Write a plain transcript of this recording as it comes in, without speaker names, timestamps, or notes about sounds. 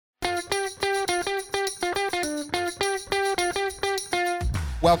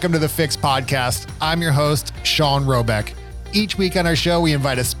Welcome to the Fix Podcast. I'm your host, Sean Robeck. Each week on our show, we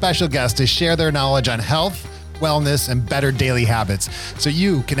invite a special guest to share their knowledge on health, wellness, and better daily habits so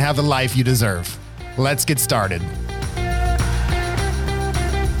you can have the life you deserve. Let's get started.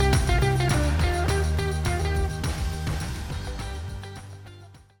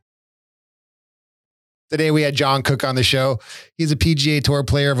 Today we had John Cook on the show. He's a PGA Tour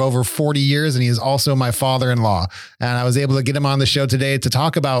player of over 40 years, and he is also my father-in-law. And I was able to get him on the show today to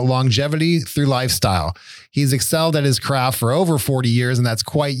talk about longevity through lifestyle. He's excelled at his craft for over 40 years, and that's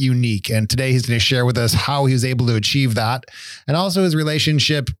quite unique. And today he's going to share with us how he was able to achieve that, and also his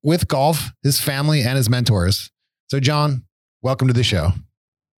relationship with golf, his family, and his mentors. So John, welcome to the show.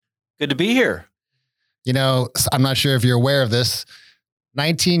 Good to be here. You know, I'm not sure if you're aware of this.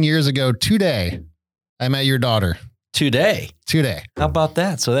 19 years ago today, I met your daughter. Today. How about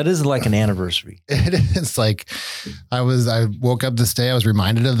that? So that is like an anniversary. It is like, I woke up this day, I was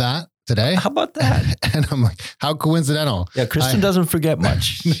reminded of that today. How about that? And I'm like, how coincidental. Yeah, Kristen doesn't forget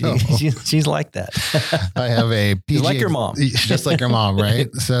much. No. She's like that. I have a PGA. Like your mom. Just like your mom,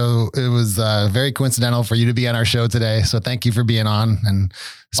 right? So it was very coincidental for you to be on our show today. So thank you for being on and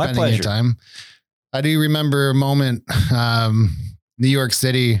spending your time. I do remember a moment, New York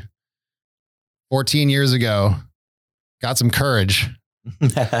City, 14 years ago, got some courage,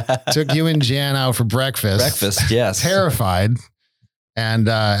 took you and Jan out for breakfast. Yes. Terrified, and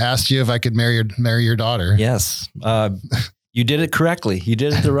asked you if I could marry your daughter. Yes. You did it correctly. You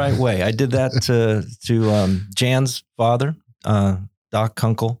did it the right way. I did that to Jan's father, Doc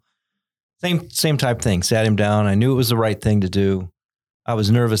Kunkel. Same type thing. Sat him down. I knew it was the right thing to do. I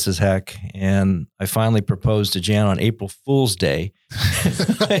was nervous as heck, and I finally proposed to Jan on April Fool's Day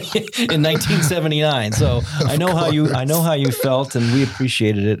in 1979. So I know how you felt, and we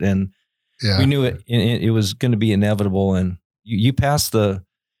appreciated it, and we knew it was going to be inevitable. And you passed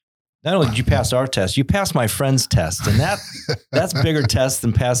not only did you pass our test, you passed my friend's test, and that's a bigger test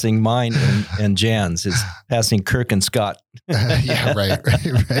than passing mine and Jan's. It's passing Kirk and Scott. Yeah, right.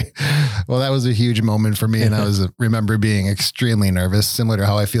 Well, that was a huge moment for me, and I remember being extremely nervous, similar to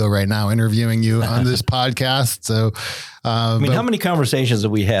how I feel right now interviewing you on this podcast. So, how many conversations have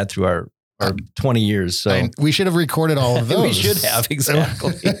we had through our 20 years? So we should have recorded all of those. We should have,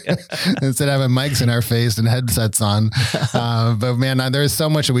 exactly. Instead of having mics in our face and headsets on. But man, there's so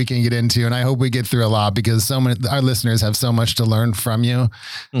much that we can get into, and I hope we get through a lot because our listeners have so much to learn from you.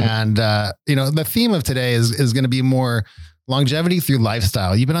 Mm-hmm. And, the theme of today is going to be more longevity through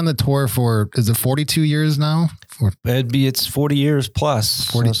lifestyle. You've been on the tour for, is it 42 years now? It's 40 years plus.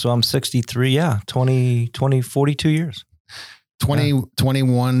 40. So I'm 63. Yeah. 42 years.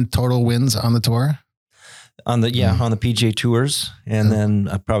 21 total wins on the tour? On the PGA Tours, and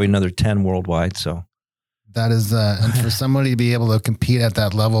then probably another 10 worldwide. So that is, and for somebody to be able to compete at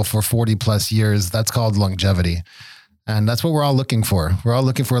that level for 40 plus years, that's called longevity. And that's what we're all looking for. We're all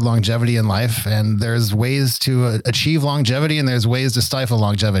looking for longevity in life, and there's ways to achieve longevity, and there's ways to stifle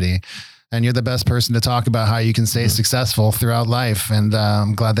longevity. And you're the best person to talk about how you can stay successful throughout life. And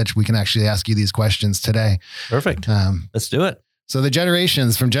I'm glad that we can actually ask you these questions today. Perfect. Let's do it. So the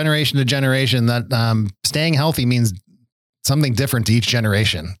generations, from generation to generation, that staying healthy means something different to each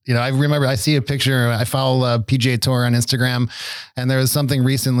generation. You know, I remember I see a picture, I follow PGA Tour on Instagram, and there was something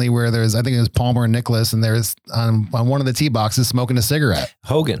recently where I think it was Palmer and Nicklaus, and there's on one of the tee boxes smoking a cigarette.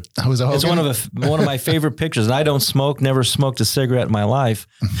 Hogan. Was it Hogan? It's one of my favorite pictures. And I don't smoke, never smoked a cigarette in my life,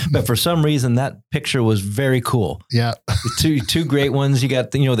 but for some reason that picture was very cool. Yeah. Two great ones. You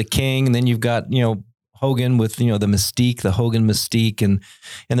got, the King, and then you've got, Hogan with, the mystique, the Hogan mystique, and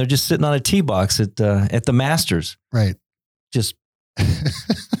they're just sitting on a tee box at the Masters. Right. Just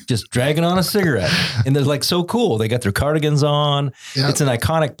dragging on a cigarette, and they're like so cool. They got their cardigans on. Yep. It's an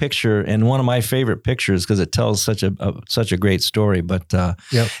iconic picture, and one of my favorite pictures because it tells such a great story. But that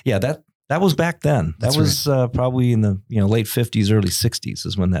was back then. That was probably in the late 50s, early 60s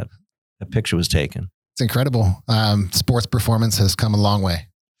is when that picture was taken. It's incredible. Sports performance has come a long way.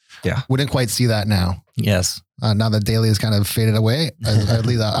 Yeah. Wouldn't quite see that now. Yes. Now that Daly has kind of faded away, I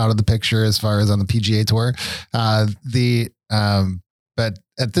leave that out of the picture as far as on the PGA Tour. But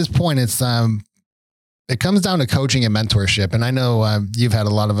at this point, it comes down to coaching and mentorship. And I know you've had a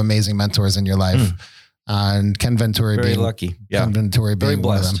lot of amazing mentors in your life. And Ken Venturi very lucky. Yeah. Ken Venturi being very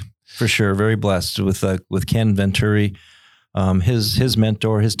blessed. One of them. For sure. Very blessed with Ken Venturi. His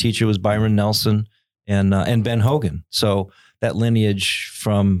mentor, his teacher was Byron Nelson and Ben Hogan. So that lineage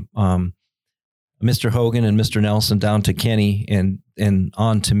from Mr. Hogan and Mr. Nelson down to Kenny and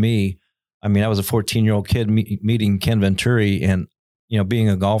on to me. I mean, I was a 14-year-old kid meeting Ken Venturi, and being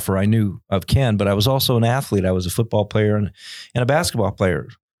a golfer, I knew of Ken, but I was also an athlete. I was a football player and a basketball player.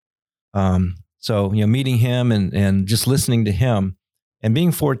 So, meeting him and just listening to him and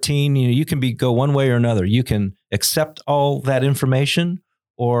being 14, you can go one way or another. You can accept all that information,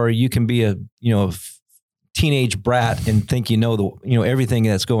 or you can be a teenage brat and think everything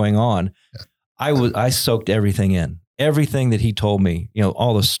that's going on. Yeah. I soaked everything in, everything that he told me,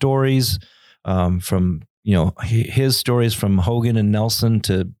 all the stories, from, his stories from Hogan and Nelson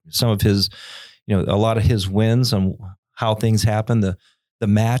to some of his, a lot of his wins and how things happen, the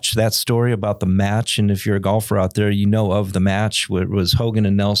match, that story about the match. And if you're a golfer out there, of the match, where it was Hogan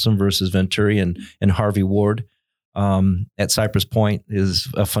and Nelson versus Venturi and Harvey Ward, at Cypress Point, is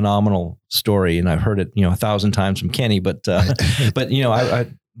a phenomenal story. And I've heard it, 1,000 times from Kenny, but I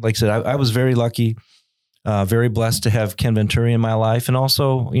like I said, I was very lucky, very blessed to have Ken Venturi in my life. And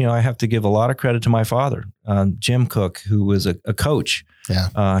also, I have to give a lot of credit to my father, Jim Cook, who was a coach.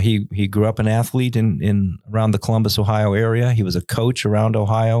 Yeah. He grew up an athlete in around the Columbus, Ohio area. He was a coach around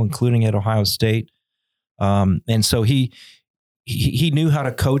Ohio, including at Ohio State. And so he knew how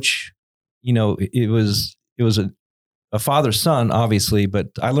to coach. It was a father-son, obviously, but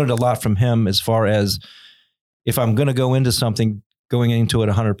I learned a lot from him as far as if I'm going to go into something, going into it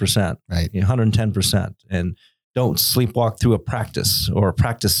 100%, right? 110%, and don't sleepwalk through a practice or a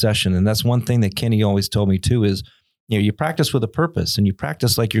practice session. And that's one thing that Kenny always told me too, is, you practice with a purpose, and you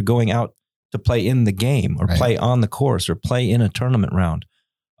practice like you're going out to play in the game or play on the course or play in a tournament round.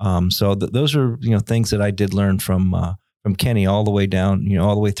 So those are, things that I did learn from Kenny all the way down,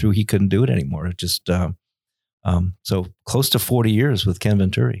 all the way through. He couldn't do it anymore. It just, so close to 40 years with Ken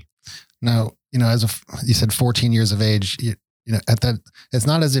Venturi. Now, as you said, 14 years of age, at that, it's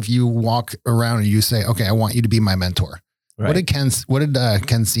not as if you walk around and you say, okay, I want you to be my mentor. Right. What did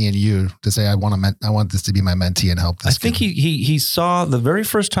Ken see in you to say, I want this to be my mentee and help this? I think he saw the very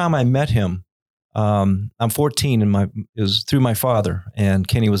first time I met him. I'm 14 and it was through my father, and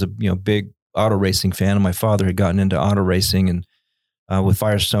Kenny was a big auto racing fan, and my father had gotten into auto racing and with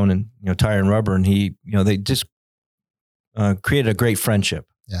Firestone and Tire and Rubber, and they just created a great friendship.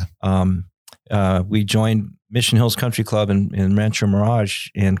 Yeah. We joined Mission Hills Country Club in Rancho Mirage,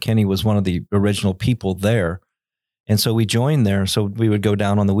 and Kenny was one of the original people there. And so we joined there. So we would go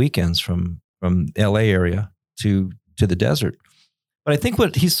down on the weekends from LA area to the desert. But I think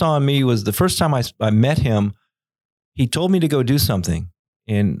what he saw in me was the first time I met him, he told me to go do something.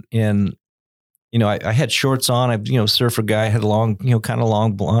 And I had shorts on. I, surfer guy, had long, kind of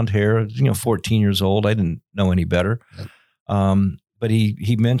long blonde hair, 14 years old. I didn't know any better. Yep. But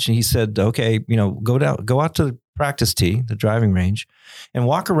he said, okay, go out to the practice tee, the driving range, and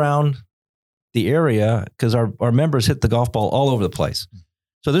walk around the area, because our members hit the golf ball all over the place.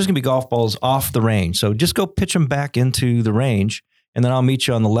 So there's going to be golf balls off the range. So just go pitch them back into the range, and then I'll meet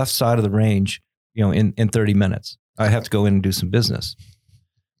you on the left side of the range, in 30 minutes. I have to go in and do some business.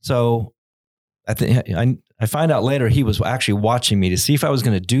 So I find out later he was actually watching me to see if I was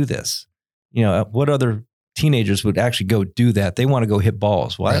going to do this. What other teenagers would actually go do that? They want to go hit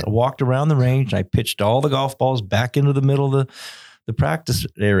balls. Well, right. I walked around the range and I pitched all the golf balls back into the middle of the practice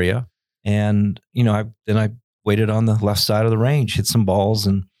area. And, I waited on the left side of the range, hit some balls,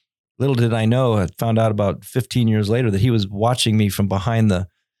 and little did I know, I found out about 15 years later that he was watching me from behind the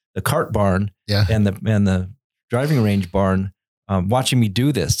cart barn and the driving range barn, watching me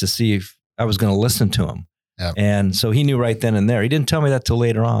do this to see if I was going to listen to him. Yep. And so he knew right then and there. He didn't tell me that till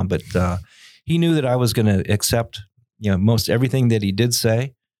later on, but he knew that I was going to accept, most everything that he did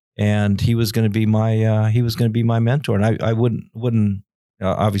say, and he was going to be my mentor. And I wouldn't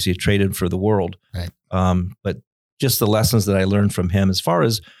obviously traded for the world. Right. But just the lessons that I learned from him as far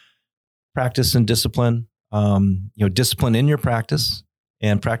as practice and discipline, discipline in your practice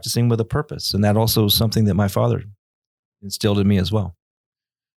and practicing with a purpose. And that also is something that my father instilled in me as well.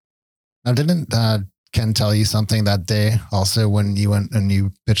 Now, didn't Ken tell you something that day also when you went and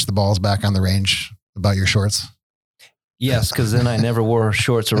you pitched the balls back on the range about your shorts? Yes, because then I never wore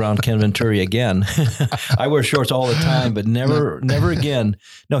shorts around Ken Venturi again. I wear shorts all the time, but never again.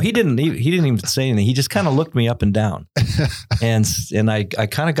 No, he didn't even say anything. He just kind of looked me up and down, and I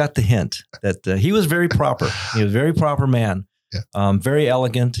kind of got the hint that he was very proper. He was a very proper man, very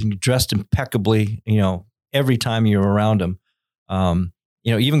elegant, and dressed impeccably. Every time you were around him,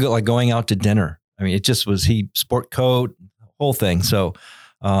 even like going out to dinner. I mean, it just was sport coat, whole thing. So.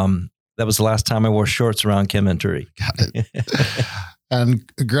 That was the last time I wore shorts around Ken Venturi. Got it. And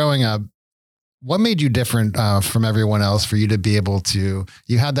growing up, what made you different from everyone else for you to be able to,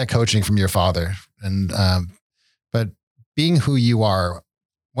 you had that coaching from your father, and but being who you are,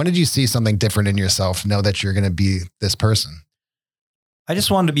 when did you see something different in yourself, know that you're going to be this person? I just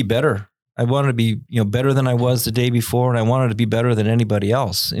wanted to be better. I wanted to be, better than I was the day before, and I wanted to be better than anybody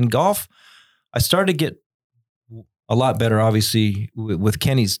else. In golf, I started to get a lot better, obviously, with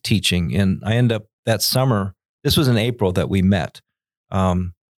Kenny's teaching. And I end up that summer, this was in April that we met.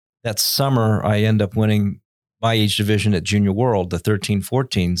 That summer, I end up winning my age division at Junior World, the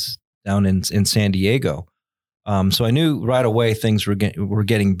 13-14s down in San Diego. So I knew right away things were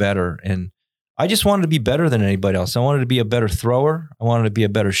getting better. And I just wanted to be better than anybody else. I wanted to be a better thrower. I wanted to be a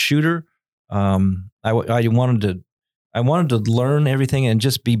better shooter. I wanted to learn everything and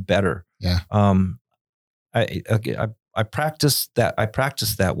just be better. Yeah. I practiced that. I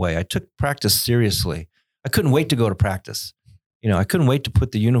practiced that way. I took practice seriously. I couldn't wait to go to practice. I couldn't wait to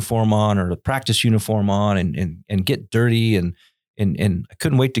put the uniform on or the practice uniform on and get dirty and I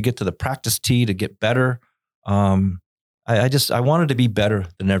couldn't wait to get to the practice tee to get better. I wanted to be better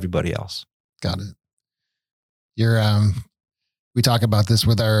than everybody else. Got it. We talk about this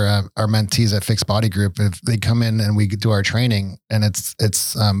with our mentees at Fixed Body Group. If they come in and we do our training and it's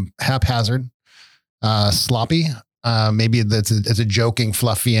haphazard, sloppy, maybe it's a joking,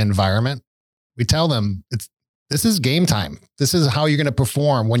 fluffy environment. We tell them this is game time. This is how you're going to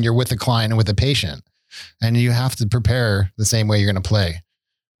perform when you're with a client and with a patient, and you have to prepare the same way you're going to play.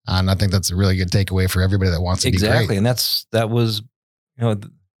 And I think that's a really good takeaway for everybody that wants to be great. Exactly, and that was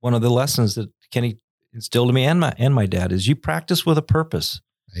one of the lessons that Kenny instilled in me and my dad is you practice with a purpose.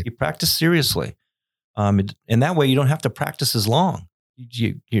 Right. You practice seriously, and that way you don't have to practice as long.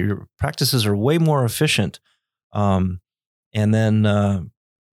 Your practices are way more efficient, and then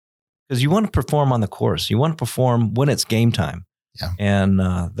because you want to perform on the course, you want to perform when it's game time. Yeah, and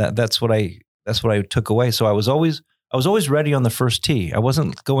that's what I took away. So I was always ready on the first tee. I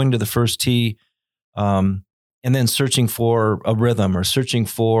wasn't going to the first tee, and then searching for a rhythm or searching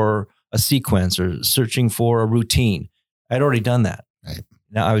for a sequence or searching for a routine. I'd already done that. Right.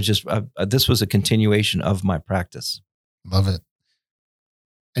 Now I was just, this was a continuation of my practice. Love it.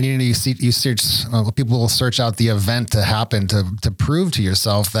 And you search, people will search out the event to happen to prove to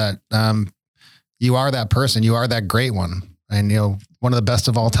yourself that you are that person, you are that great one, and one of the best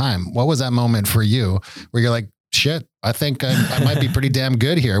of all time. What was that moment for you where you're like, shit, I think I might be pretty damn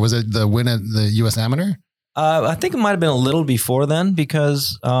good here? Was it the win at the U.S. Amateur? I think it might have been a little before then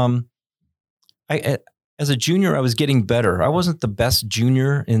because as a junior, I was getting better. I wasn't the best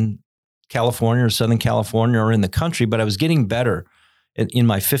junior in California or Southern California or in the country, but I was getting better in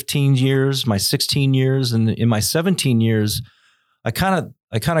my 15 years, my 16 years, and in my 17 years. I kind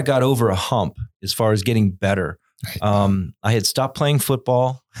of got over a hump as far as getting better. Right. I had stopped playing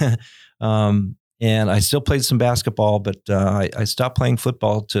football, and I still played some basketball, but I stopped playing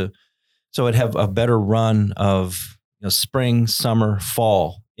football so I'd have a better run of spring, summer,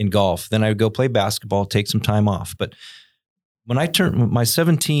 fall in golf. Then I would go play basketball, take some time off. But when I turned my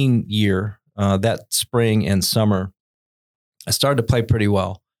 17 year, that spring and summer, I started to play pretty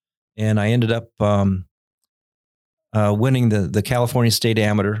well, and I ended up winning the California State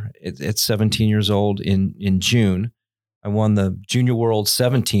Amateur at 17 years old in June. I won the Junior World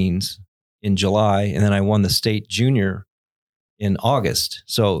 17s in July, and then I won the State Junior in August.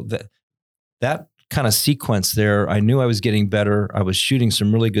 So that kind of sequence there, I knew I was getting better. I was shooting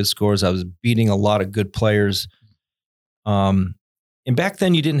some really good scores. I was beating a lot of good players. And back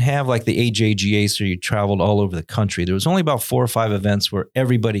then you didn't have like the AJGA, so you traveled all over the country. There was only about 4 or 5 events where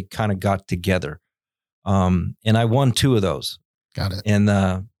everybody kind of got together. And I won 2 of those. Got it. And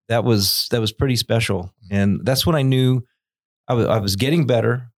that was pretty special. And that's when I knew I was getting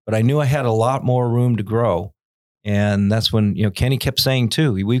better, but I knew I had a lot more room to grow. And that's when, Kenny kept saying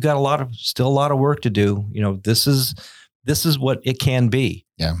too, we've got still a lot of work to do. This is what it can be.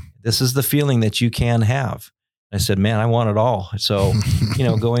 Yeah. This is the feeling that you can have. I said, man, I want it all. So,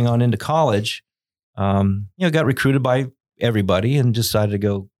 going on into college, got recruited by everybody and decided to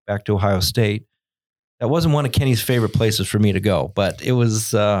go back to Ohio State. That wasn't one of Kenny's favorite places for me to go, but it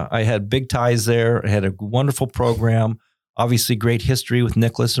was, I had big ties there. I had a wonderful program, obviously great history with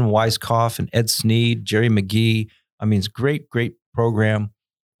Nicholas and Weiskopf and Ed Sneed, Jerry McGee. I mean, it's great program.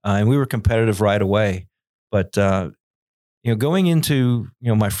 And we were competitive right away. But, going into,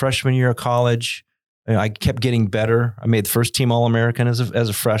 my freshman year of college, I kept getting better. I made first team All-American as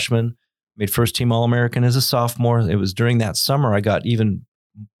a freshman, made first team All-American as a sophomore. It was during that summer I got even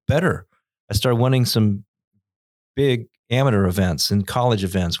better. I started winning some big amateur events and college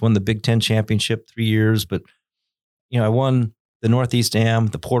events, won the Big Ten championship 3 years, but, I won the Northeast Am,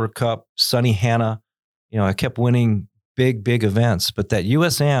 the Porter Cup, Sonny Hanna. I kept winning big events, but that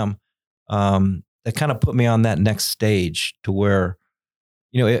US Am, that kind of put me on that next stage to where,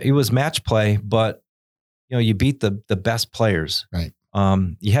 it was match play, but you beat the best players. Right.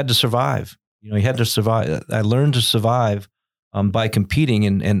 you had to survive. You had to survive. I learned to survive by competing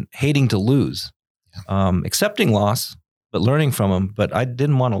and hating to lose, accepting loss, but learning from them. But I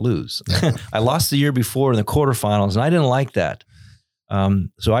didn't want to lose. Yeah. I lost the year before in the quarterfinals, and I didn't like that.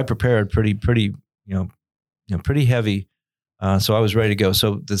 So I prepared pretty heavy. So I was ready to go.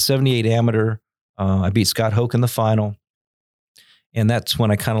 So the 78 amateur, I beat Scott Hoke in the final. And that's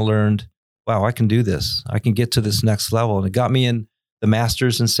when I kind of learned, wow, I can do this. I can get to this next level. And it got me in the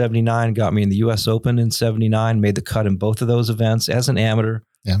Masters in 79, got me in the US Open in 79, made the cut in both of those events as an amateur.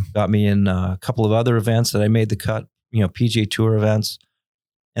 Yeah. Got me in a couple of other events that I made the cut, PGA Tour events.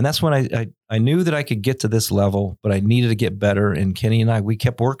 And that's when I knew that I could get to this level, but I needed to get better. And Kenny and I, we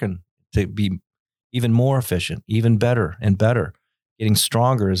kept working to be even more efficient, even better and better, getting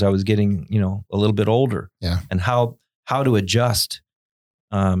stronger as I was getting, a little bit older. Yeah. And how to adjust,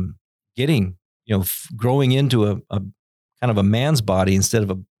 getting, growing into a kind of a man's body instead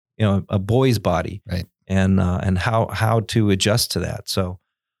of a boy's body. Right. And how to adjust to that. So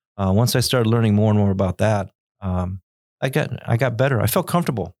once I started learning more and more about that, I got better. I felt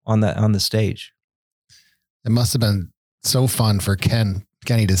comfortable on the stage. It must have been so fun for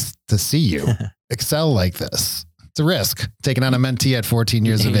Kenny to see you excel like this. It's a risk taking on a mentee at 14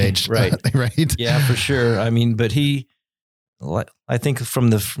 years of age. Right. Right. Yeah, for sure. I mean, but I think from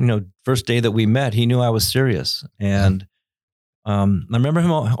the first day that we met, he knew I was serious. And I remember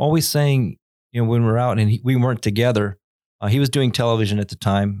him always saying, when we were out and we weren't together, he was doing television at the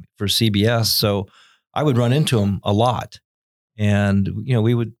time for CBS. So I would run into him a lot. And,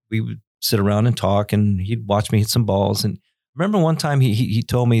 we would sit around and talk, and he'd watch me hit some balls. And I remember one time he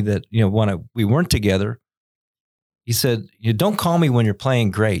told me that, when we weren't together, he said, don't call me when you're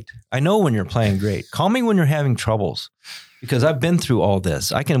playing great. I know when you're playing great. Call me when you're having troubles, because I've been through all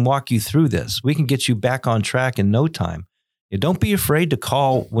this. I can walk you through this. We can get you back on track in no time. Don't be afraid to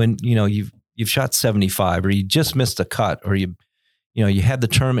call when, you've shot 75 or you just missed a cut, or you had the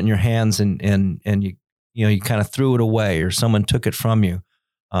tournament in your hands and you kind of threw it away, or someone took it from you.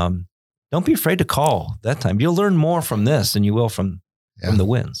 Don't be afraid to call that time. You'll learn more from this than you will from the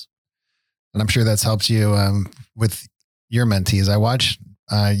wins. And I'm sure that's helped you with your mentees. I watch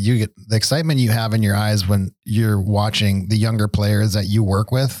you get the excitement you have in your eyes when you're watching the younger players that you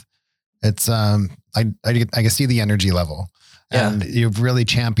work with. It's I can see the energy level, and you've really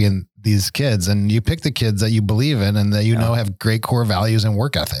championed these kids, and you pick the kids that you believe in and that know have great core values and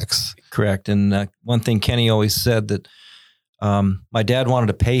work ethics. Correct. And one thing Kenny always said that my dad wanted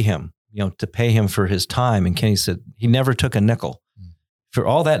to pay him, for his time, and Kenny said he never took a nickel. For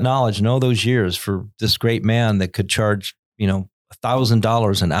all that knowledge and all those years, for this great man that could charge,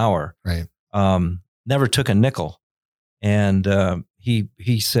 $1,000 an hour, right? Never took a nickel. And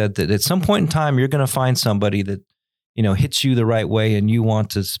he said that at some point in time, you're going to find somebody that, hits you the right way, and you want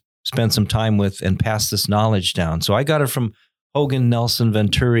to spend some time with and pass this knowledge down. So I got it from Hogan, Nelson,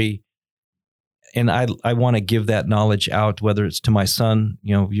 Venturi, and I want to give that knowledge out, whether it's to my son,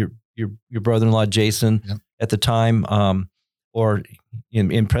 your brother-in-law Jason at the time, or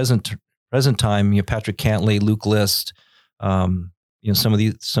in present time, Patrick Cantley, Luke List, some of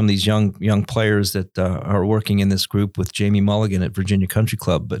these young players that are working in this group with Jamie Mulligan at Virginia Country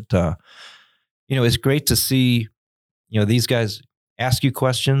Club. But it's great to see these guys ask you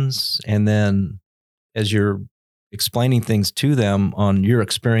questions, and then as you're explaining things to them on your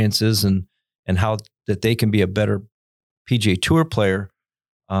experiences and how that they can be a better PGA Tour player,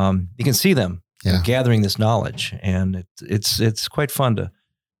 you can see them gathering this knowledge, and it's quite fun to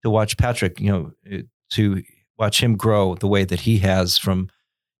watch Patrick, to watch him grow the way that he has from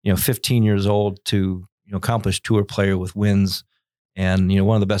 15 years old to accomplished tour player with wins, and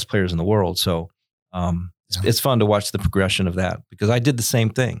one of the best players in the world. So it's fun to watch the progression of that, because I did the same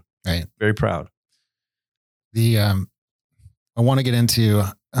thing. Right. Very proud. I want to get into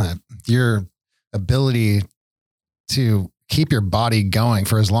your ability to keep your body going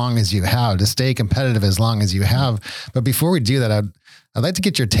for as long as you have, to stay competitive as long as you have. But before we do that, I'd like to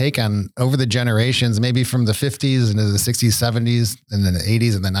get your take on, over the generations, maybe from the 50s into the 60s, 70s, and then the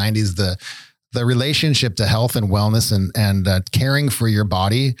 80s and the 90s, the relationship to health and wellness and caring for your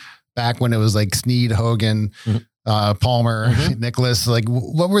body back when it was like Snead, Hogan, Palmer, Nicholas. Like,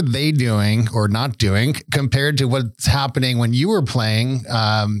 what were they doing or not doing compared to what's happening when you were playing,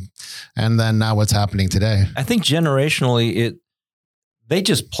 and then now what's happening today? I think generationally, they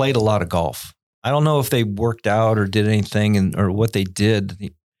just played a lot of golf. I don't know if they worked out or did anything or what they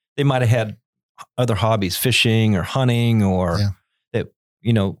did. They might have had other hobbies, fishing or hunting, or that,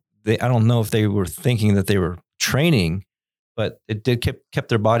 I don't know if they were thinking that they were training, but it did kept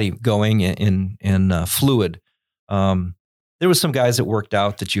their body going and fluid. there was some guys that worked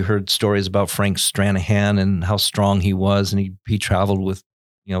out that you heard stories about Frank Stranahan and how strong he was. And he traveled with,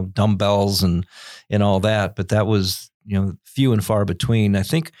 dumbbells and all that. But that was, few and far between. I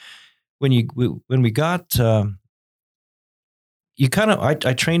think when we got, I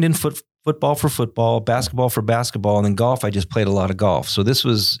trained in football for football, basketball for basketball, and then golf. I just played a lot of golf. So this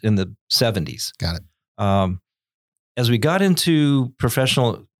was in the 70s. Got it. As we got into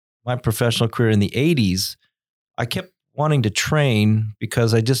my professional career in the 80s, I kept wanting to train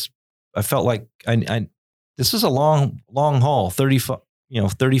because I felt like this is a long haul,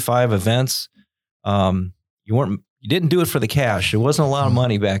 35 events. You didn't do it for the cash. There wasn't a lot of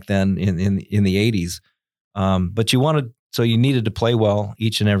money back then in the 80s. But you needed to play well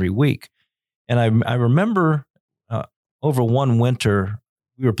each and every week. And I remember over one winter,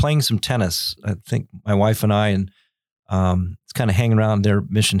 we were playing some tennis. I think my wife and I, and it's kind of hanging around there,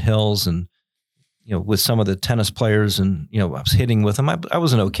 Mission Hills, and with some of the tennis players, and I was hitting with them. I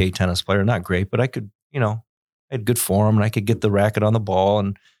was an okay tennis player, not great, but I could, I had good form, and I could get the racket on the ball,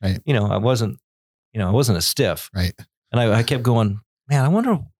 and right. I wasn't a stiff. Right. And I kept going, man, I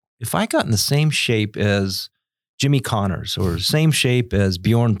wonder if I got in the same shape as Jimmy Connors, or same shape as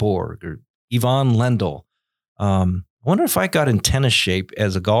Bjorn Borg or Yvonne Lendl. I wonder if I got in tennis shape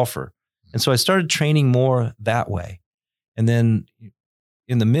as a golfer. And so I started training more that way. And then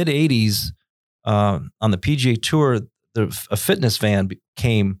in the mid 80s, on the PGA Tour, a fitness van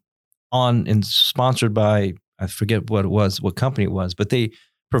came on and sponsored by, I forget what company it was, but they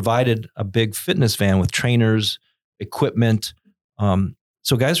provided a big fitness van with trainers, equipment.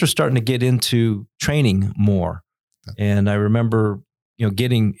 So guys were starting to get into training more. And I remember,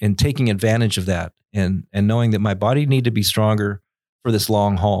 getting and taking advantage of that, and knowing that my body needed to be stronger for this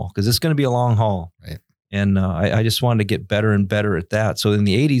long haul, because it's going to be a long haul. Right. And I just wanted to get better and better at that. So in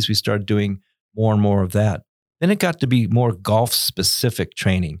the 80s, we started doing more and more of that. Then it got to be more golf specific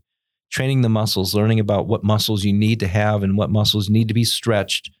training the muscles, learning about what muscles you need to have and what muscles need to be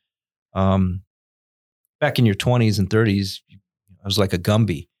stretched. Back in your 20s and 30s, I was like a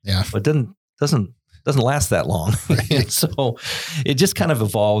Gumby. Yeah. But doesn't last that long. So it just kind of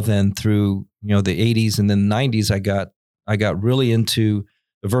evolved then through, the 80s, and then 90s, I got really into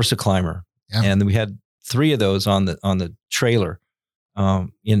the VersaClimber. Yeah. And we had 3 of those on the trailer,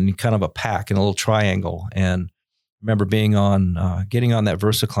 in kind of a pack in a little triangle. And I remember being getting on that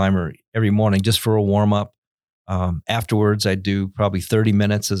VersaClimber every morning just for a warm up. Afterwards, I'd do probably 30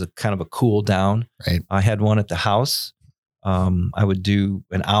 minutes as a kind of a cool down. Right. I had one at the house. I would do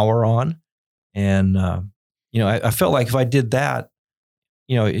an hour on, and I felt like if I did that,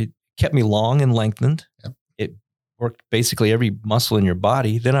 it kept me long and lengthened. Yep. It worked basically every muscle in your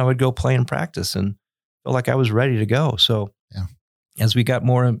body. Then I would go play and practice, and felt like I was ready to go. So as we got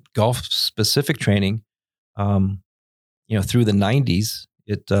more golf specific training, through the 90s,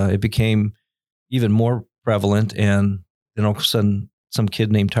 it became even more prevalent. And then all of a sudden, some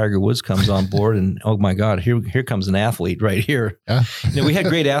kid named Tiger Woods comes on board, and oh my God, here comes an athlete right here. Yeah. We had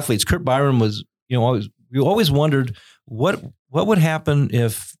great athletes. Kurt Byron was, we always wondered what would happen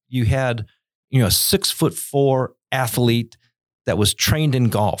if you had, a 6'4" athlete that was trained in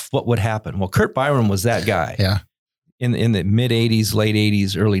golf. What would happen? Well, Kurt Byron was that guy. Yeah. In the mid 80s, late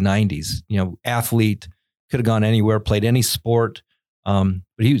 80s, early 90s, athlete, could have gone anywhere, played any sport, but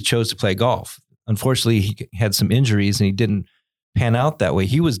he chose to play golf. Unfortunately, he had some injuries and he didn't pan out that way.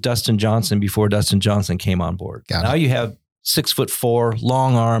 He was Dustin Johnson before Dustin Johnson came on board. Now you have 6'4",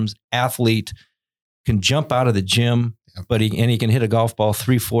 long arms, athlete, can jump out of the gym, but he can hit a golf ball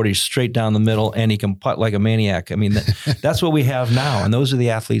 340 straight down the middle, and he can putt like a maniac. I mean, that's what we have now, and those are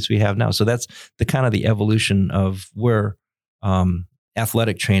the athletes we have now. So that's the kind of the evolution of where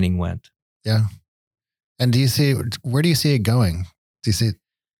athletic training went. Yeah. And where do you see it going? Do you see it?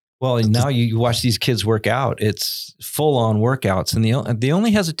 Well, and now you watch these kids work out. It's full on workouts. And the only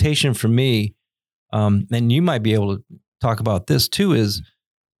hesitation for me, and you might be able to talk about this too, is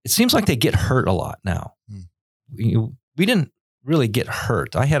it seems like they get hurt a lot now. We didn't really get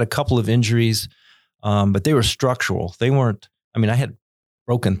hurt. I had a couple of injuries, but they were structural. They weren't, I had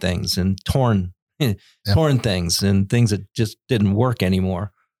broken things and torn things and things that just didn't work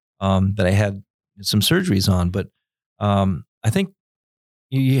anymore, that I had some surgeries on. But I think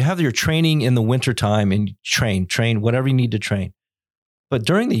you have your training in the wintertime, and you train whatever you need to train. But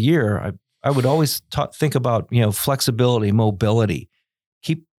during the year, I would always think about, flexibility, mobility,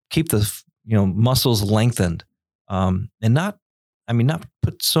 keep the, muscles lengthened, and not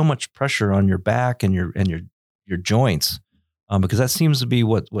put so much pressure on your back and your joints, because that seems to be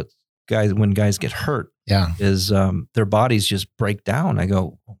what when guys get hurt, is their bodies just break down. I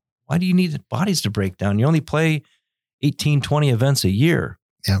go, why do you need bodies to break down? You only play 18, 20 events a year.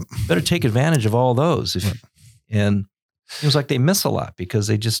 Yep. Better take advantage of all those. And it seems like they miss a lot because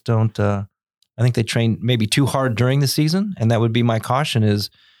they just don't, I think they train maybe too hard during the season. And that would be my caution is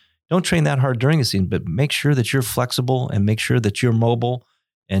don't train that hard during the season, but make sure that you're flexible and make sure that you're mobile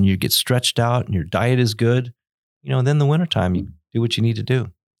and you get stretched out and your diet is good. And then the wintertime, you do what you need to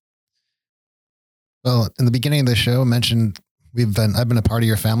do. Well, in the beginning of the show, I mentioned I've been a part of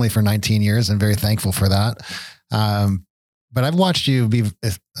your family for 19 years and very thankful for that. But I've watched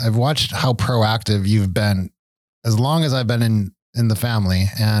I've watched how proactive you've been as long as I've been in the family,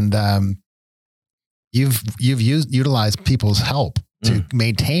 and you've utilized people's help to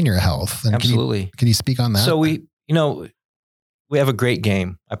maintain your health. And Absolutely. Can you speak on that? So we have a great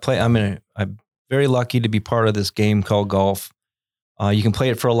game. I'm very lucky to be part of this game called golf. You can play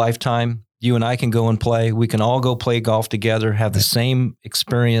it for a lifetime. You and I can go and play. We can all go play golf together, have the same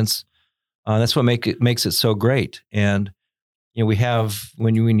experience. That's what makes it so great. And we have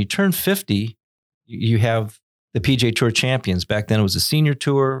when you turn 50, you have the PGA Tour champions. Back then, it was the Senior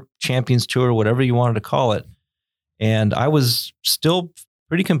Tour, Champions Tour, whatever you wanted to call it. And I was still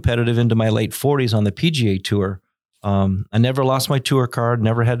pretty competitive into my late 40s on the PGA Tour. I never lost my tour card.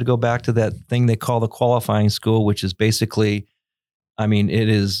 Never had to go back to that thing they call the qualifying school, which is basically,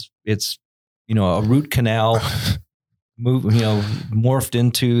 it's a root canal morphed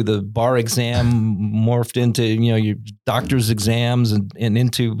into the bar exam, morphed into, your doctor's exams and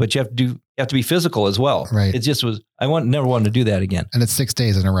into, but you have to be physical as well. Right. It just was, never wanted to do that again. And it's 6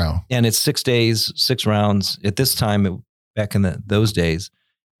 days in a row. And it's 6 days, 6 rounds at this time, back in those days.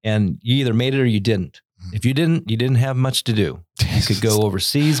 And you either made it or you didn't. If you didn't have much to do. You could go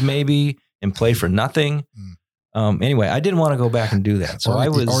overseas maybe and play for nothing. Anyway, I didn't want to go back and do that. So or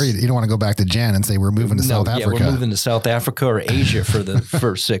you don't want to go back to Jan and say, we're moving to South Africa. We're moving to South Africa or Asia for the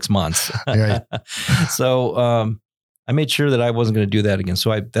first 6 months. Right. So I made sure that I wasn't going to do that again.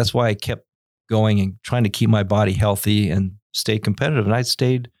 So that's why I kept going and trying to keep my body healthy and stay competitive. And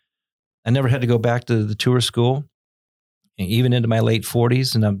I never had to go back to the tour school, even into my late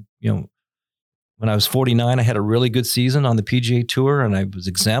 40s. And when I was 49, I had a really good season on the PGA Tour and I was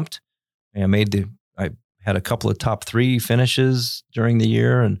exempt. And I had a couple of top 3 finishes during the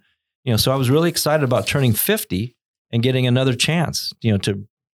year. And, so I was really excited about turning 50 and getting another chance, to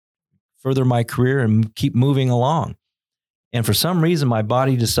further my career and keep moving along. And for some reason, my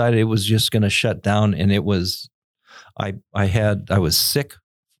body decided it was just going to shut down. And it was, I was sick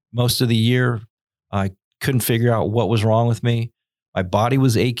most of the year. I couldn't figure out what was wrong with me. My body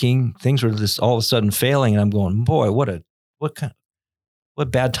was aching. Things were just all of a sudden failing. And I'm going, boy, what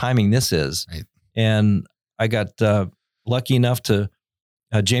bad timing this is. Right. And I got lucky enough to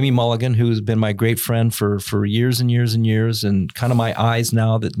Jamie Mulligan, who's been my great friend for years and years and years, and kind of my eyes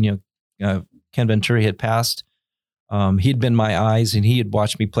now that Ken Venturi had passed. He'd been my eyes, and he had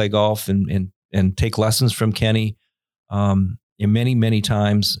watched me play golf and take lessons from Kenny many, many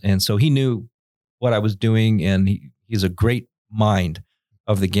times. And so he knew what I was doing, and he's a great mind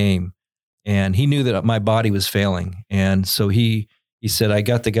of the game. And he knew that my body was failing. And so he said, I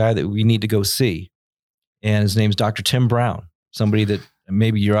got the guy that we need to go see. And his name's Dr. Tim Brown, somebody that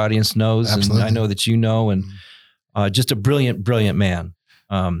maybe your audience knows. Absolutely. And I know that you know, and just a brilliant, brilliant man.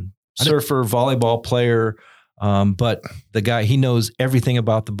 Surfer, volleyball player. But the guy, he knows everything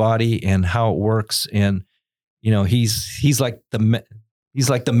about the body and how it works. And, he's like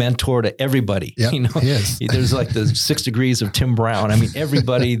the mentor to everybody. Yep, he is. There's like the 6 degrees of Tim Brown. I mean,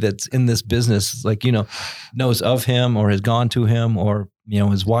 everybody that's in this business, knows of him or has gone to him or,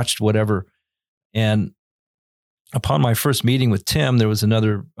 has watched whatever. And upon my first meeting with Tim, there was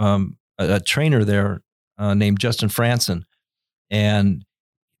another, a trainer there named Justin Franson. And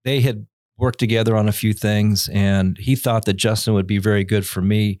they had worked together on a few things. And he thought that Justin would be very good for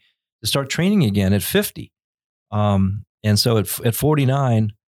me to start training again at 50. And so at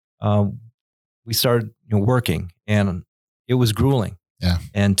 49, we started working, and it was grueling. Yeah.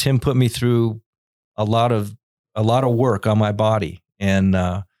 And Tim put me through a lot of work on my body, and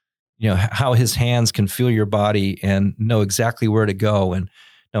how his hands can feel your body and know exactly where to go. And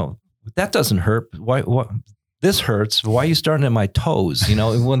no, that doesn't hurt. Why? This hurts. Why are you starting at my toes?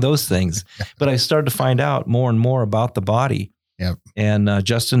 One of those things. But I started to find out more and more about the body. Yep. And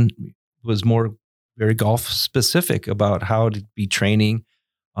Justin was very golf specific about how to be training,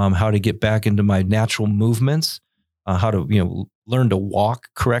 how to get back into my natural movements, how to learn to walk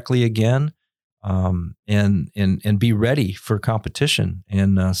correctly again, and be ready for competition.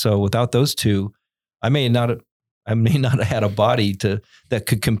 And so without those two, I may not have had a body that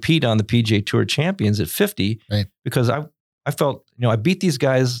could compete on the PGA Tour Champions at 50, right? Because I felt I beat these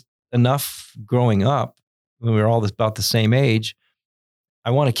guys enough growing up when we were all about the same age,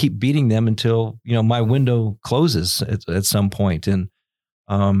 I want to keep beating them until, my window closes at some point. And,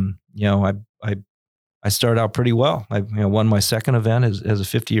 I started out pretty well. I won my second event as a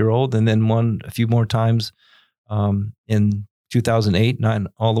 50-year-old, and then won a few more times in 2008, 9,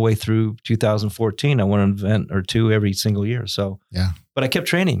 all the way through 2014. I won an event or two every single year. So, but I kept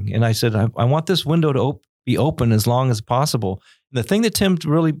training, and I said, I want this window to be open as long as possible. And the thing that Tim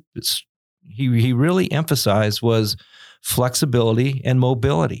really, he really emphasized was flexibility and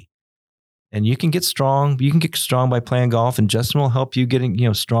mobility. And you can get strong. You can get strong by playing golf, and Justin will help you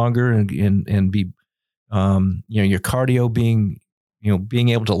getting, stronger and be, your cardio being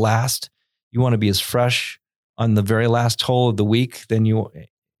able to last. You want to be as fresh on the very last hole of the week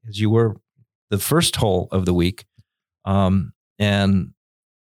as you were the first hole of the week. And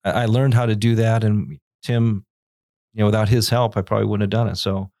I learned how to do that. And Tim, without his help, I probably wouldn't have done it.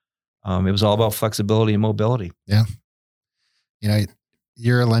 So it was all about flexibility and mobility. Yeah.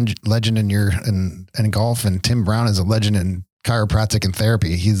 You're a legend in golf, and Tim Brown is a legend in chiropractic and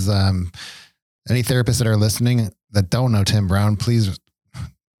therapy. He's any therapists that are listening that don't know Tim Brown, please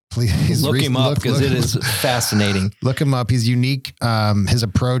look him up, because it is fascinating. Look him up. He's unique. His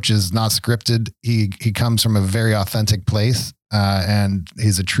approach is not scripted. He comes from a very authentic place, and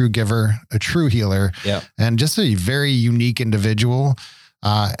he's a true giver, a true healer, and just a very unique individual,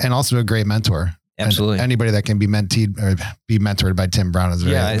 and also a great mentor. Absolutely. And anybody that can be mentored by Tim Brown is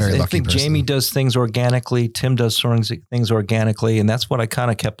very lucky. I think person. Jamie does things organically. Tim does things organically. And that's what I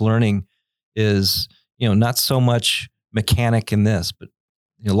kind of kept learning is, not so much mechanic in this, but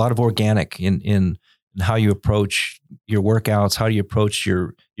a lot of organic in how you approach your workouts, how you approach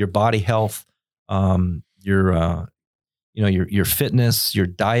your body health, your fitness, your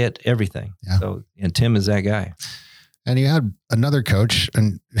diet, everything. Yeah. So, and Tim is that guy. And you had another coach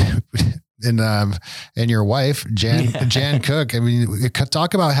and your wife, Jan Cook. I mean,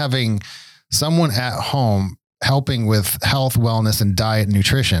 talk about having someone at home helping with health, wellness, and diet and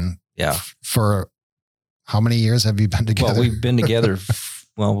nutrition. Yeah. For how many years have you been together? Well, we've been together.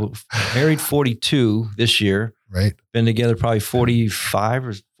 Married 42 this year. Right. Been together probably 45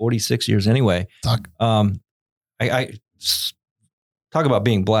 or 46 years anyway. I talk about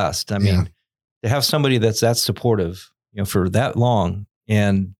being blessed. I mean, to have somebody that's that supportive, for that long,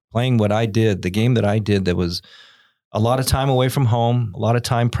 and playing what I did, the game that I did, that was a lot of time away from home, a lot of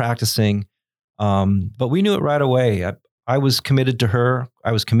time practicing. But we knew it right away. I was committed to her.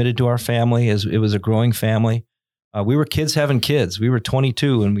 I was committed to our family, as it was a growing family. We were kids having kids. We were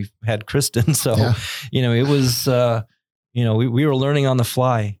 22 and we had Kristen. So, it was, we were learning on the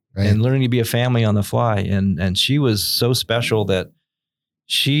fly, right, and learning to be a family on the fly. And she was so special that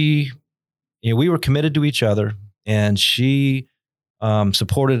we were committed to each other, and she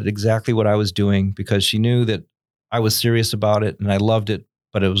supported exactly what I was doing, because she knew that I was serious about it and I loved it,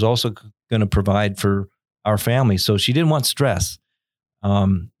 but it was also going to provide for our family. So she didn't want stress.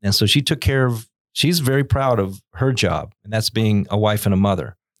 And so she took care of, she's very proud of her job, and that's being a wife and a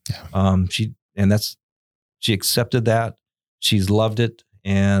mother. Yeah. She accepted that. She's loved it.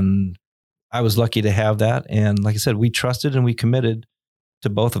 And I was lucky to have that. And like I said, we trusted and we committed to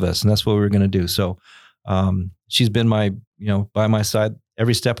both of us, and that's what we were going to do. So, she's been by my side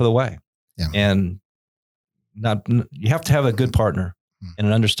every step of the way. Yeah. And you have to have a good partner and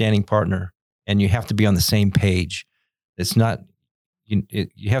an understanding partner, and you have to be on the same page. It's not,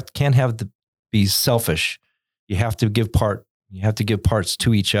 can't be selfish. You have to give parts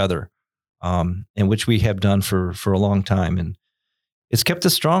to each other, and which we have done for a long time. And it's kept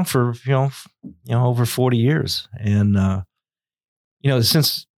us strong for, over 40 years. And,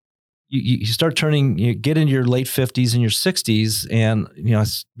 since you start you get into your late 50s and your 60s, and,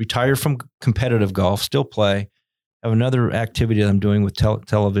 retire from competitive golf, still play, have another activity that I'm doing with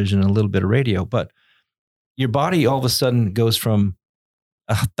television and a little bit of radio, but your body all of a sudden goes from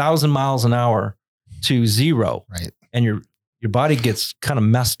 1,000 miles an hour to 0. Right. And your body gets kind of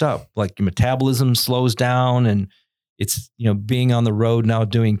messed up, like your metabolism slows down, and it's, being on the road now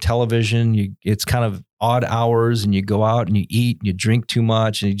doing television, it's kind of odd hours, and you go out and you eat and you drink too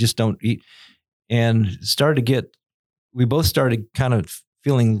much and you just don't eat. And we both started kind of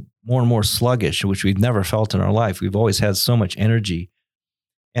feeling more and more sluggish, which we've never felt in our life. We've always had so much energy.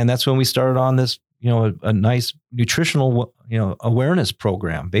 And that's when we started on this, a nice nutritional, awareness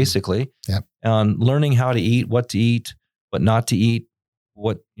program, basically. Yep. On learning how to eat, what not to eat,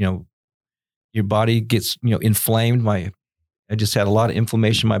 what, your body gets, inflamed. I just had a lot of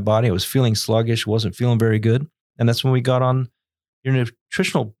inflammation in my body. I was feeling sluggish, wasn't feeling very good. And that's when we got on your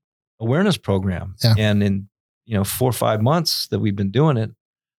nutritional awareness program. Yeah. And in, 4 or 5 months that we've been doing it,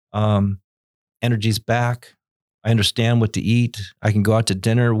 energy's back. I understand what to eat. I can go out to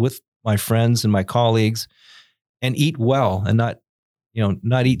dinner with my friends and my colleagues and eat well and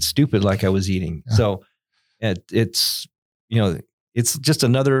not eat stupid like I was eating. Yeah. So it's just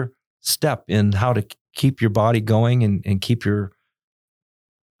another step in how to keep your body going and keep your,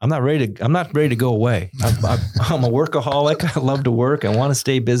 I'm not ready to go away. I'm a workaholic. I love to work. I want to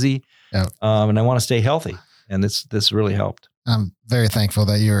stay busy, and I want to stay healthy. And this really helped. I'm very thankful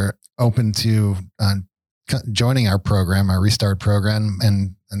that you're open to joining our program, our Restart program,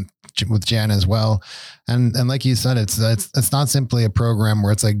 and with Jan as well. And like you said, it's not simply a program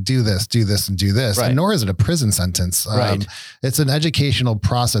where it's like, do this, and do this. Right. And nor is it a prison sentence. Right. It's an educational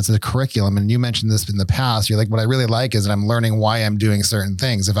process, it's a curriculum. And you mentioned this in the past. You're like, what I really like is that I'm learning why I'm doing certain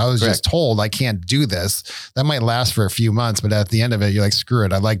things. If I was just told I can't do this, that might last for a few months, but at the end of it, you're like, screw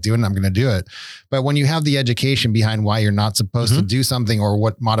it. I like doing it. I'm going to do it. But when you have the education behind why you're not supposed to do something or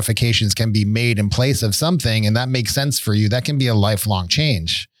what modifications can be made in place of something, and that makes sense for you, that can be a lifelong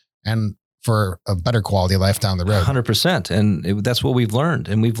change. And for a better quality of life down the road. 100%. And that's what we've learned.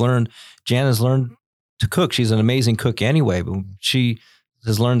 And Jan has learned to cook. She's an amazing cook anyway, but she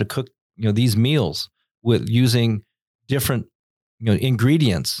has learned to cook, these meals with using different,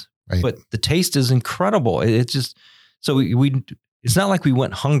 ingredients, right. But the taste is incredible. It's just, so we it's not like we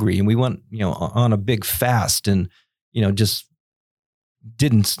went hungry and we went, on a big fast and, just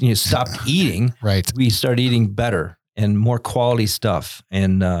didn't, stop eating. Right. We started eating better and more quality stuff.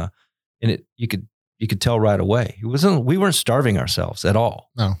 And you could tell right away. We weren't starving ourselves at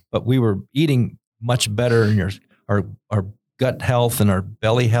all. No. But we were eating much better, and our gut health and our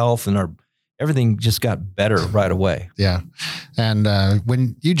belly health and everything just got better right away. Yeah. And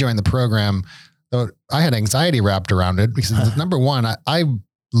when you joined the program, I had anxiety wrapped around it because number one, I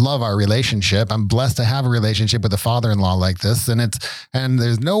love our relationship. I'm blessed to have a relationship with a father-in-law like this. And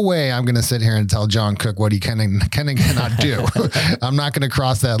there's no way I'm going to sit here and tell John Cook what he can and cannot do. I'm not going to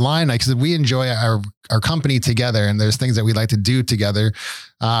cross that line because we enjoy our company together and there's things that we like to do together.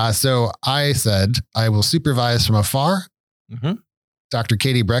 So I said, I will supervise from afar. Mm-hmm. Dr.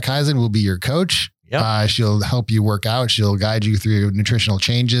 Katie Breckheisen will be your coach. Yep. She'll help you work out. She'll guide you through nutritional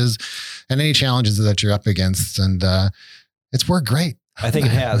changes and any challenges that you're up against. And it's worked great. I think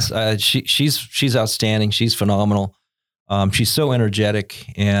it has. She's outstanding. She's phenomenal. She's so energetic,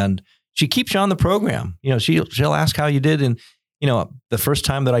 and she keeps you on the program. She'll ask how you did. And, the first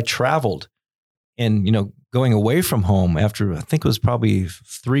time that I traveled and, going away from home after, I think it was probably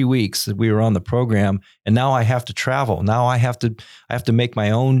 3 weeks that we were on the program, and now I have to travel. Now I have to make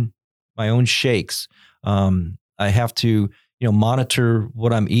my own shakes. I have to, monitor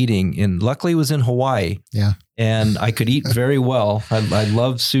what I'm eating. And luckily it was in Hawaii. Yeah. And I could eat very well. I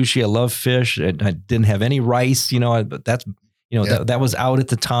love sushi. I love fish. I didn't have any rice, but that's, that was out at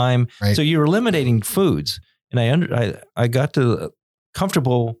the time. Right. So you're eliminating foods. And I got to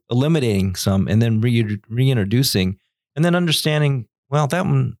comfortable eliminating some and then reintroducing and then understanding, well, that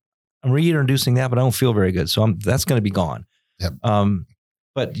one, I'm reintroducing that, but I don't feel very good. So that's going to be gone. Yep.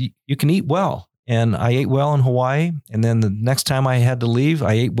 But you can eat well. And I ate well in Hawaii. And then the next time I had to leave,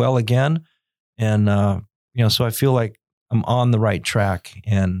 I ate well again. And, so I feel like I'm on the right track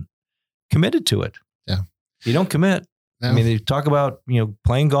and committed to it. Yeah. If you don't commit, no. I mean, they talk about,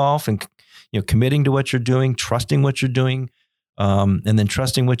 playing golf and, committing to what you're doing, trusting what you're doing, and then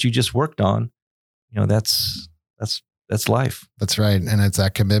trusting what you just worked on. That's life. That's right. And it's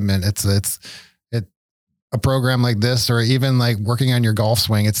that commitment. It's a program like this, or even like working on your golf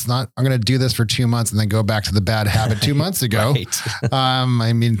swing. It's not, I'm going to do this for 2 months and then go back to the bad habit 2 months ago. Right.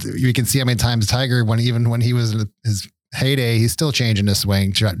 I mean, you can see how many times Tiger, when he was in his heyday, he's still changing his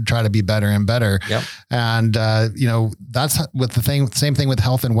swing, try to be better and better. Yep. And, that's with same thing with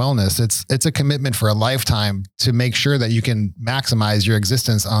health and wellness. It's a commitment for a lifetime to make sure that you can maximize your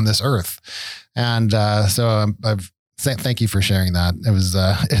existence on this earth. And, thank you for sharing that. It was,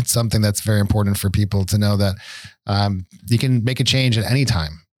 it's something that's very important for people to know that, you can make a change at any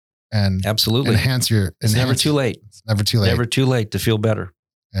time and absolutely it's never too late. It's never too late. Never too late to feel better.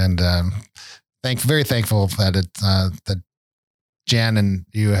 And, very thankful that that Jan and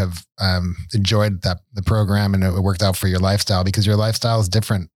you have, enjoyed the program and it worked out for your lifestyle, because your lifestyle is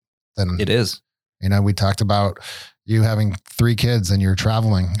different than it is. We talked about you having 3 kids and you're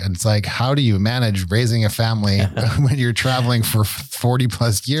traveling, and it's like, how do you manage raising a family when you're traveling for 40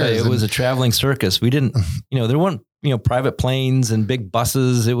 plus years? It was a traveling circus. We didn't, there weren't, private planes and big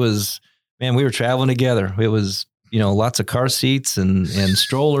buses. It was, we were traveling together. It was, lots of car seats and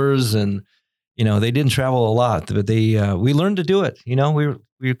strollers, and, they didn't travel a lot, but we learned to do it. We were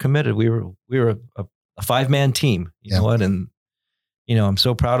committed. We were a 5-man team, you know what? And, I'm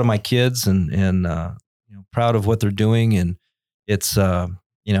so proud of my kids and proud of what they're doing. And it's,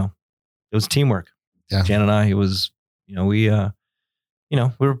 you know, it was teamwork. Yeah. Jan and I, it was, you know, we, you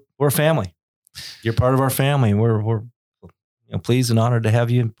know, we're a family. You're part of our family, and we're you know, pleased and honored to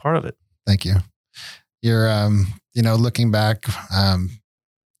have you part of it. Thank you. You're, you know, looking back,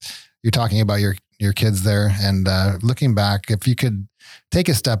 you're talking about your kids there, and looking back, if you could take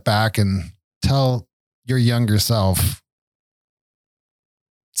a step back and tell your younger self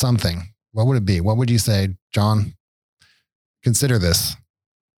something, what would it be? What would you say, John? Consider this.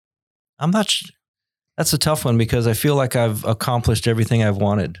 That's a tough one, because I feel like I've accomplished everything I've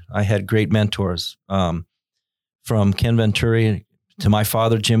wanted. I had great mentors, from Ken Venturi to my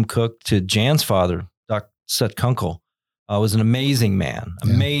father, Jim Cook, to Jan's father, Dr. Seth Kunkel. Was an amazing man,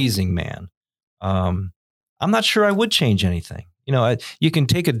 amazing man. I'm not sure I would change anything. You know, you can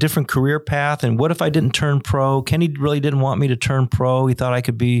take a different career path. And what if I didn't turn pro? Kenny really didn't want me to turn pro. He thought I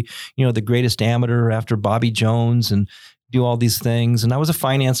could be, you know, the greatest amateur after Bobby Jones and do all these things. And I was a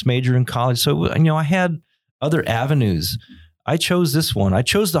finance major in college. So, you know, I had other avenues. I chose this one. I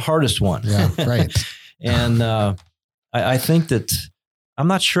chose the hardest one. Yeah, right. And I think that I'm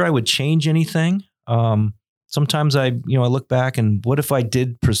not sure I would change anything. Sometimes I look back, and what if I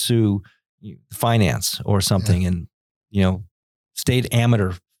did pursue finance or something, and, you know, stayed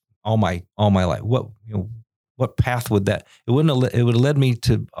amateur all my life? What path would that? It would have led me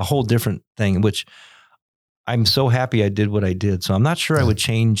to a whole different thing, which I'm so happy I did what I did. So I'm not sure I would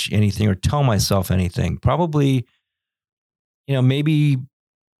change anything or tell myself anything. Probably, you know, maybe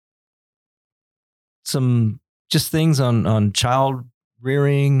some just things on child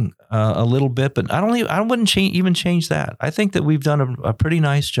rearing a little bit, but I wouldn't even change that. I think that we've done a pretty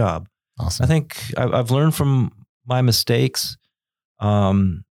nice job. Awesome. I think I've learned from my mistakes.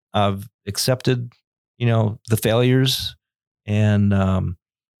 I've accepted, you know, the failures, and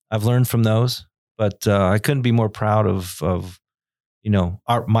I've learned from those. But I couldn't be more proud of you know,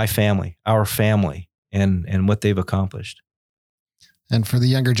 our family, and what they've accomplished. And for the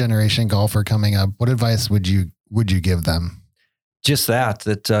younger generation golfer coming up, what advice would you give them? Just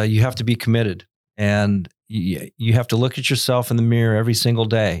that you have to be committed, and you have to look at yourself in the mirror every single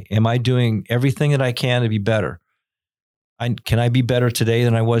day. Am I doing everything that I can to be better? Can I be better today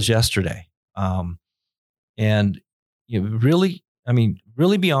than I was yesterday? And you really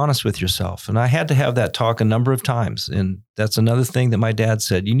be honest with yourself. And I had to have that talk a number of times. And that's another thing that my dad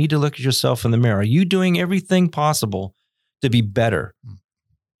said. You need to look at yourself in the mirror. Are you doing everything possible to be better?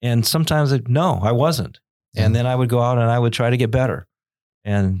 And sometimes no, I wasn't. And then I would go out and I would try to get better.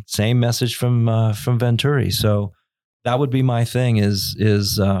 And same message from Venturi. So that would be my thing is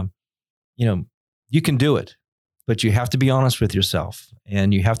you know, you can do it, but you have to be honest with yourself,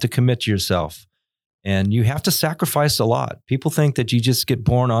 and you have to commit to yourself, and you have to sacrifice a lot. People think that you just get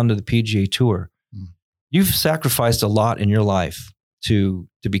born onto the PGA Tour. You've sacrificed a lot in your life to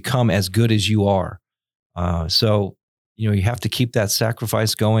become as good as you are. So, you know, you have to keep that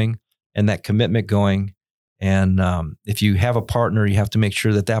sacrifice going and that commitment going. And if you have a partner, you have to make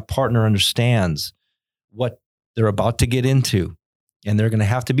sure that partner understands what they're about to get into, and they're going to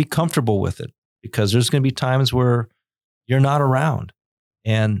have to be comfortable with it, because there's going to be times where you're not around,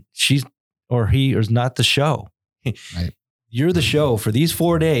 and she or he is not the show. Right. You're the show for these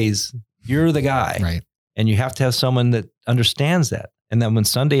 4 days. You're the guy. Right. And you have to have someone that understands that. And then when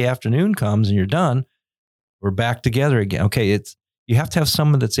Sunday afternoon comes and you're done, we're back together again. Okay. You have to have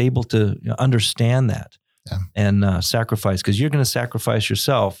someone that's able to understand that. Yeah. And sacrifice, because you're going to sacrifice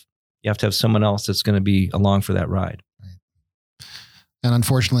yourself. You have to have someone else that's going to be along for that ride. Right. And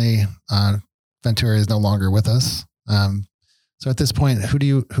unfortunately, Venturi is no longer with us. So at this point, who do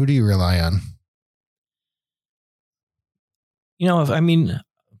you rely on? You know,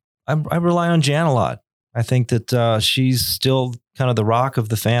 I rely on Jan a lot. I think that she's still kind of the rock of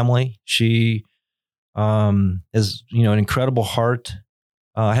the family. She is, you know, an incredible heart.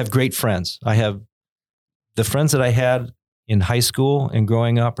 I have great friends. I have the friends that I had in high school and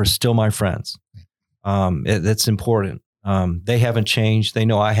growing up are still my friends. That's important. They haven't changed. They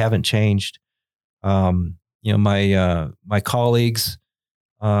know I haven't changed. You know, my colleagues,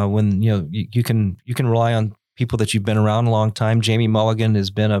 when, you know, you can rely on people that you've been around a long time. Jamie Mulligan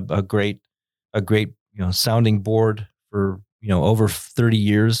has been a great, you know, sounding board for, you know, over 30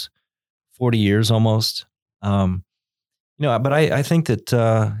 years, 40 years almost. You know, but I think that,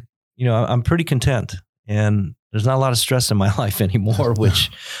 you know, I'm pretty content, and there's not a lot of stress in my life anymore, which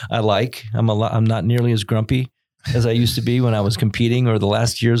I like. I'm not nearly as grumpy as I used to be when I was competing, or the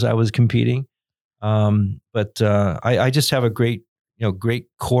last years I was competing. But I just have a great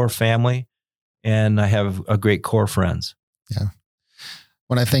core family, and I have a great core friends. Yeah.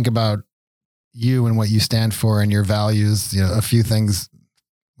 When I think about you and what you stand for and your values, a few things,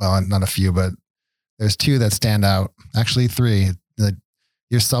 well, not a few, but there's two that stand out. Actually, three.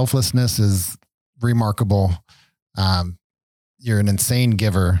 Your selflessness is remarkable. You're an insane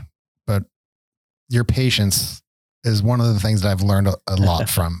giver, but your patience is one of the things that I've learned a lot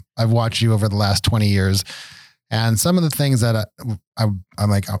from. I've watched you over the last 20 years. And some of the things that I'm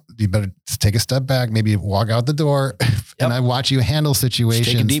like, you better take a step back, maybe walk out the door. Yep. And I watch you handle situations.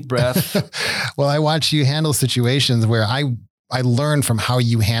 Just take a deep breath. Well, I watch you handle situations where I learned from how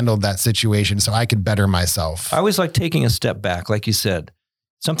you handled that situation so I could better myself. I always like taking a step back. Like you said,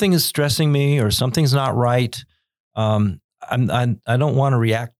 something is stressing me or something's not right. I don't want to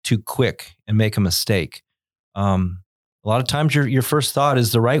react too quick and make a mistake. A lot of times your first thought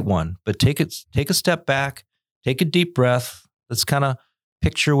is the right one, but take a step back. Take a deep breath. Let's kind of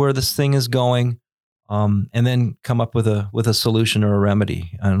picture where this thing is going, and then come up with a solution or a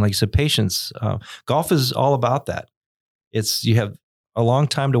remedy. And like you said, patience. Golf is all about that. You have a long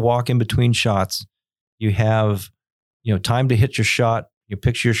time to walk in between shots. You have time to hit your shot. You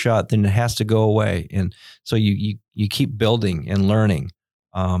picture your shot, then it has to go away, and so you keep building and learning.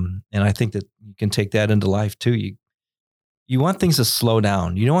 And I think that you can take that into life too. You want things to slow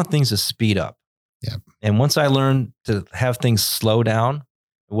down. You don't want things to speed up. Yeah. And once I learned to have things slow down,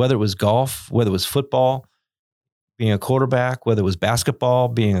 whether it was golf, whether it was football, being a quarterback, whether it was basketball,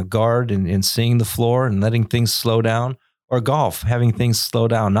 being a guard and seeing the floor and letting things slow down, or golf, having things slow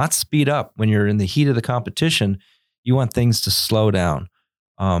down, not speed up. When you're in the heat of the competition, you want things to slow down.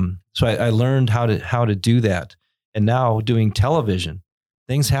 So I learned how to do that. And now doing television,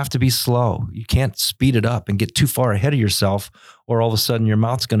 things have to be slow. You can't speed it up and get too far ahead of yourself, or all of a sudden your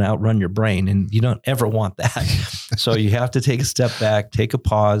mouth's going to outrun your brain, and you don't ever want that. So you have to take a step back, take a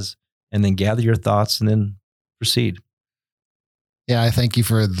pause, and then gather your thoughts and then proceed. Yeah, I thank you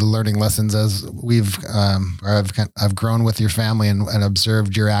for the learning lessons as I've grown with your family and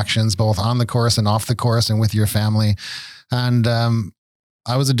observed your actions both on the course and off the course and with your family. And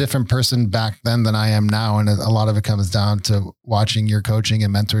I was a different person back then than I am now. And a lot of it comes down to watching your coaching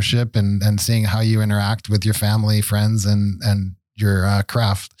and mentorship and seeing how you interact with your family, friends, and your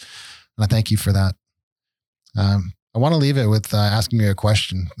craft. And I thank you for that. I want to leave it with asking you a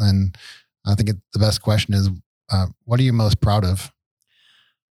question. And I think the best question is, what are you most proud of?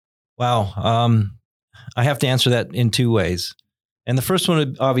 Wow. I have to answer that in two ways. And the first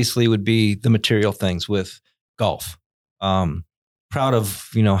one obviously would be the material things with golf. Proud of,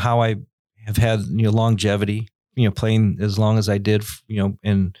 how I have had, longevity, playing as long as I did,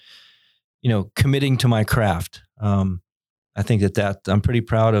 and, committing to my craft. I think that I'm pretty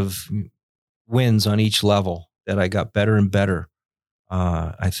proud of wins on each level, that I got better and better.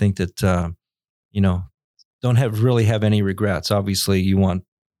 I think that, don't really have any regrets. Obviously you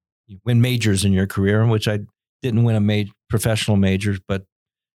win majors in your career, which I didn't win a professional major, but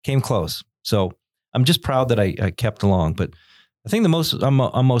came close. So I'm just proud that I kept along. But I think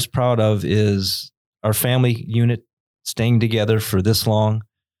I'm most proud of is our family unit staying together for this long,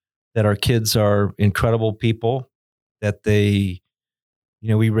 that our kids are incredible people, that we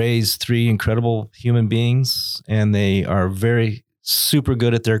raised 3 incredible human beings, and they are very super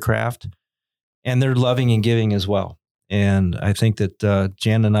good at their craft, and they're loving and giving as well. And I think that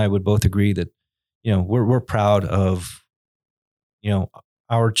Jan and I would both agree that, we're proud of,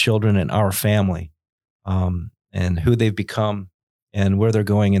 our children and our family, and who they've become and where they're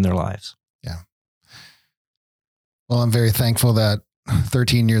going in their lives. Yeah. Well, I'm very thankful that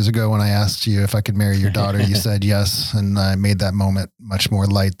 13 years ago when I asked you if I could marry your daughter, you said yes. And I made that moment much more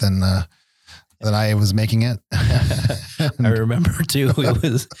light than I was making it. I remember too.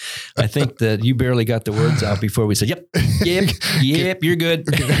 I think that you barely got the words out before we said, yep, you're good.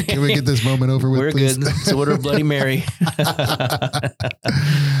 Can we get this moment over with, We're please? good. So order of Bloody Mary.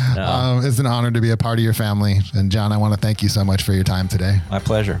 No. It's an honor to be a part of your family. And John, I want to thank you so much for your time today. My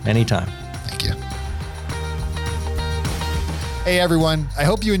pleasure. Anytime. Thank you. Hey everyone, I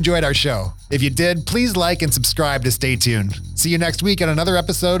hope you enjoyed our show. If you did, please like and subscribe to stay tuned. See you next week on another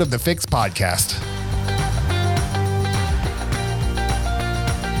episode of the Fix Podcast.